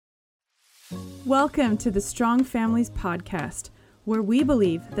Welcome to the Strong Families Podcast, where we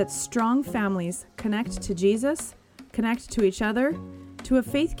believe that strong families connect to Jesus, connect to each other, to a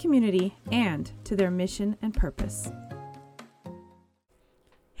faith community, and to their mission and purpose.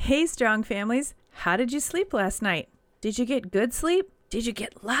 Hey, strong families, how did you sleep last night? Did you get good sleep? Did you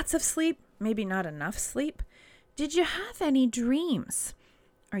get lots of sleep? Maybe not enough sleep? Did you have any dreams?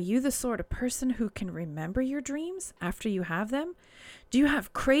 Are you the sort of person who can remember your dreams after you have them? Do you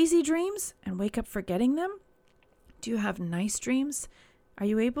have crazy dreams and wake up forgetting them? Do you have nice dreams? Are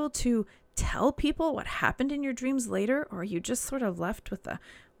you able to tell people what happened in your dreams later, or are you just sort of left with a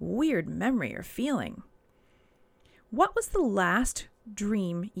weird memory or feeling? What was the last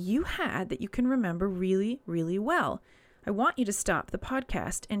dream you had that you can remember really, really well? I want you to stop the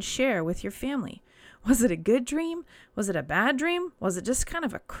podcast and share with your family. Was it a good dream? Was it a bad dream? Was it just kind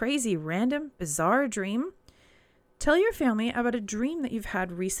of a crazy, random, bizarre dream? Tell your family about a dream that you've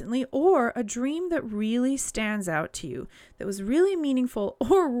had recently, or a dream that really stands out to you, that was really meaningful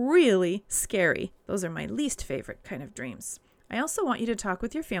or really scary. Those are my least favorite kind of dreams. I also want you to talk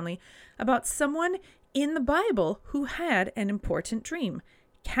with your family about someone in the Bible who had an important dream.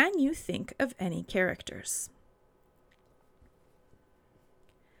 Can you think of any characters?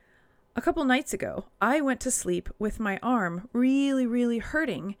 A couple nights ago, I went to sleep with my arm really, really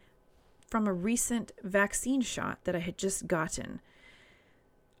hurting from a recent vaccine shot that I had just gotten.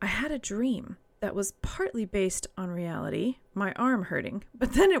 I had a dream that was partly based on reality, my arm hurting,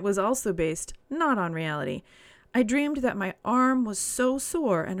 but then it was also based not on reality. I dreamed that my arm was so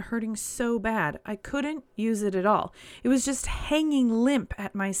sore and hurting so bad, I couldn't use it at all. It was just hanging limp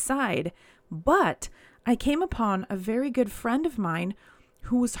at my side, but I came upon a very good friend of mine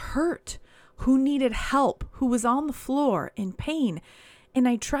who was hurt, who needed help, who was on the floor in pain. And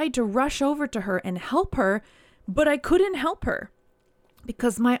I tried to rush over to her and help her, but I couldn't help her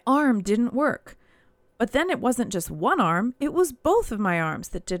because my arm didn't work. But then it wasn't just one arm, it was both of my arms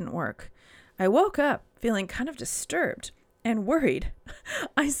that didn't work. I woke up feeling kind of disturbed and worried.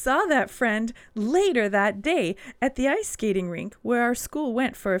 I saw that friend later that day at the ice skating rink where our school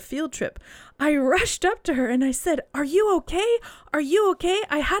went for a field trip. I rushed up to her and I said, "Are you okay? Are you okay?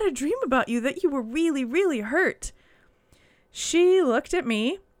 I had a dream about you that you were really, really hurt." She looked at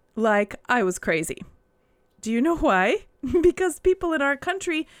me like I was crazy. Do you know why? Because people in our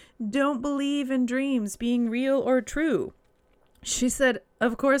country don't believe in dreams being real or true. She said,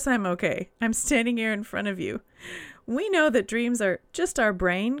 "Of course I'm okay. I'm standing here in front of you." We know that dreams are just our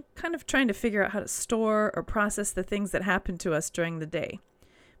brain kind of trying to figure out how to store or process the things that happen to us during the day.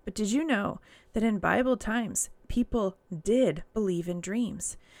 But did you know that in Bible times, people did believe in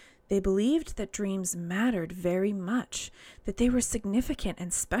dreams? They believed that dreams mattered very much, that they were significant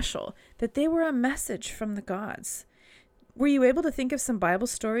and special, that they were a message from the gods. Were you able to think of some Bible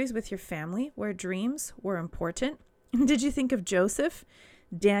stories with your family where dreams were important? Did you think of Joseph,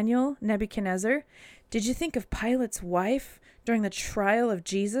 Daniel, Nebuchadnezzar? Did you think of Pilate's wife during the trial of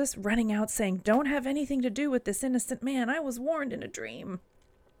Jesus, running out saying, "Don't have anything to do with this innocent man. I was warned in a dream"?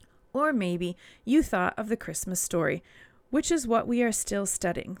 Or maybe you thought of the Christmas story, which is what we are still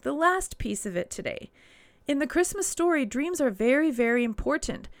studying, the last piece of it today. In the Christmas story, dreams are very, very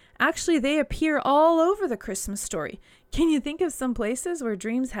important. Actually, they appear all over the Christmas story. Can you think of some places where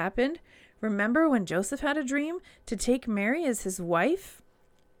dreams happened? Remember when Joseph had a dream to take Mary as his wife?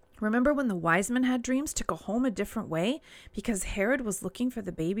 Remember when the wise men had dreams to go home a different way because Herod was looking for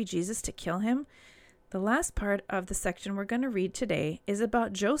the baby Jesus to kill him? The last part of the section we're going to read today is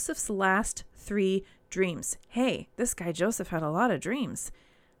about Joseph's last 3 dreams. Hey, this guy Joseph had a lot of dreams.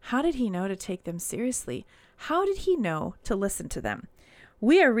 How did he know to take them seriously? How did he know to listen to them?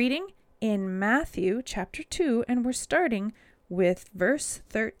 We are reading in Matthew chapter 2, and we're starting with verse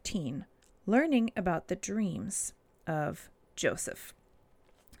 13, learning about the dreams of Joseph.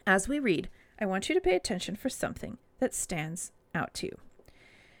 As we read, I want you to pay attention for something that stands out to you.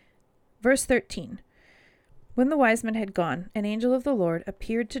 Verse 13. When the wise men had gone, an angel of the Lord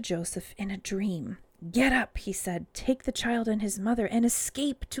appeared to Joseph in a dream. "Get up," he said, "take the child and his mother and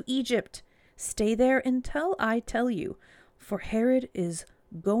escape to Egypt. Stay there until I tell you, for Herod is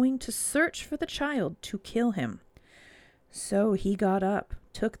going to search for the child to kill him." So he got up,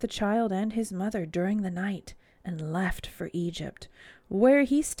 took the child and his mother during the night, and left for Egypt, where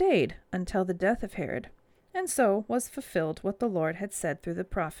he stayed until the death of Herod. And so was fulfilled what the Lord had said through the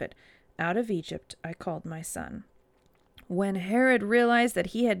prophet, "Out of Egypt I called my son." When Herod realized that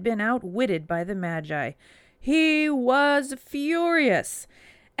he had been outwitted by the Magi, he was furious,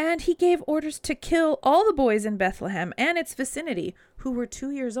 and he gave orders to kill all the boys in Bethlehem and its vicinity who were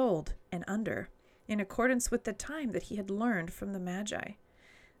 2 years old and under, in accordance with the time that he had learned from the Magi.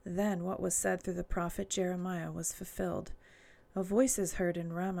 Then what was said through the prophet Jeremiah was fulfilled. A voice is heard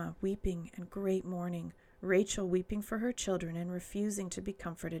in Ramah, weeping and great mourning, Rachel weeping for her children and refusing to be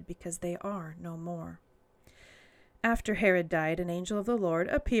comforted because they are no more. After Herod died, an angel of the Lord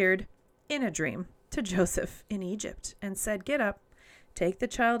appeared in a dream to Joseph in Egypt and said, "Get up, take the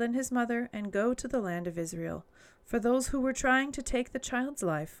child and his mother, and go to the land of Israel, for those who were trying to take the child's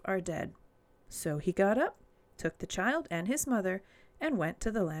life are dead." So he got up, took the child and his mother, and went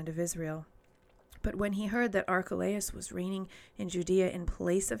to the land of Israel. But when he heard that Archelaus was reigning in Judea in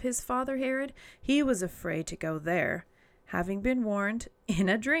place of his father Herod, he was afraid to go there. Having been warned in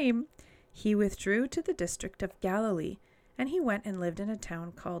a dream, he withdrew to the district of Galilee, and he went and lived in a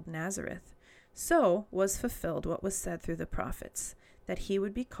town called Nazareth. So was fulfilled what was said through the prophets, that he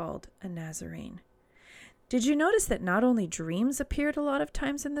would be called a Nazarene. Did you notice that not only dreams appeared a lot of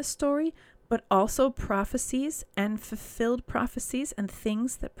times in this story, but also prophecies and fulfilled prophecies and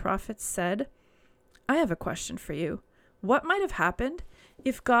things that prophets said? I have a question for you. What might have happened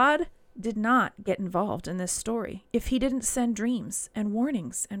if God did not get involved in this story, if he didn't send dreams and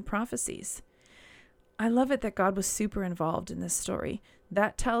warnings and prophecies? I love it that God was super involved in this story.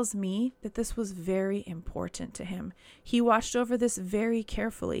 That tells me that this was very important to him. He watched over this very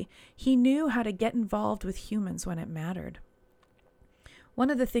carefully. He knew how to get involved with humans when it mattered. One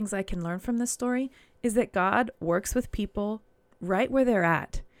of the things I can learn from this story is that God works with people right where they're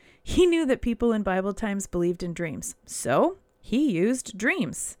at. He knew that people in Bible times believed in dreams, so he used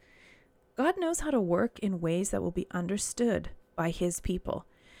dreams. God knows how to work in ways that will be understood by his people.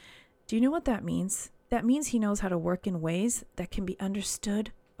 Do you know what that means? That means he knows how to work in ways that can be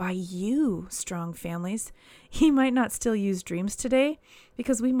understood by you, strong families. He might not still use dreams today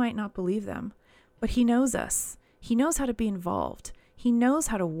because we might not believe them, but he knows us. He knows how to be involved. He knows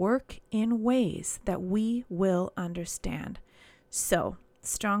how to work in ways that we will understand. So,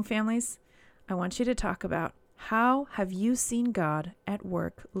 strong families, I want you to talk about, how have you seen God at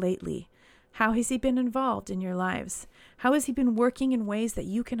work lately? How has he been involved in your lives? How has he been working in ways that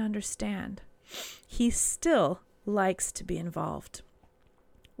you can understand? He still likes to be involved.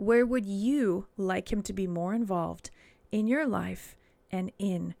 Where would you like him to be more involved in your life and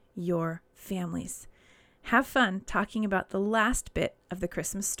in your families? Have fun talking about the last bit of the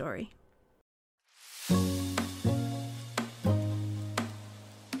Christmas story.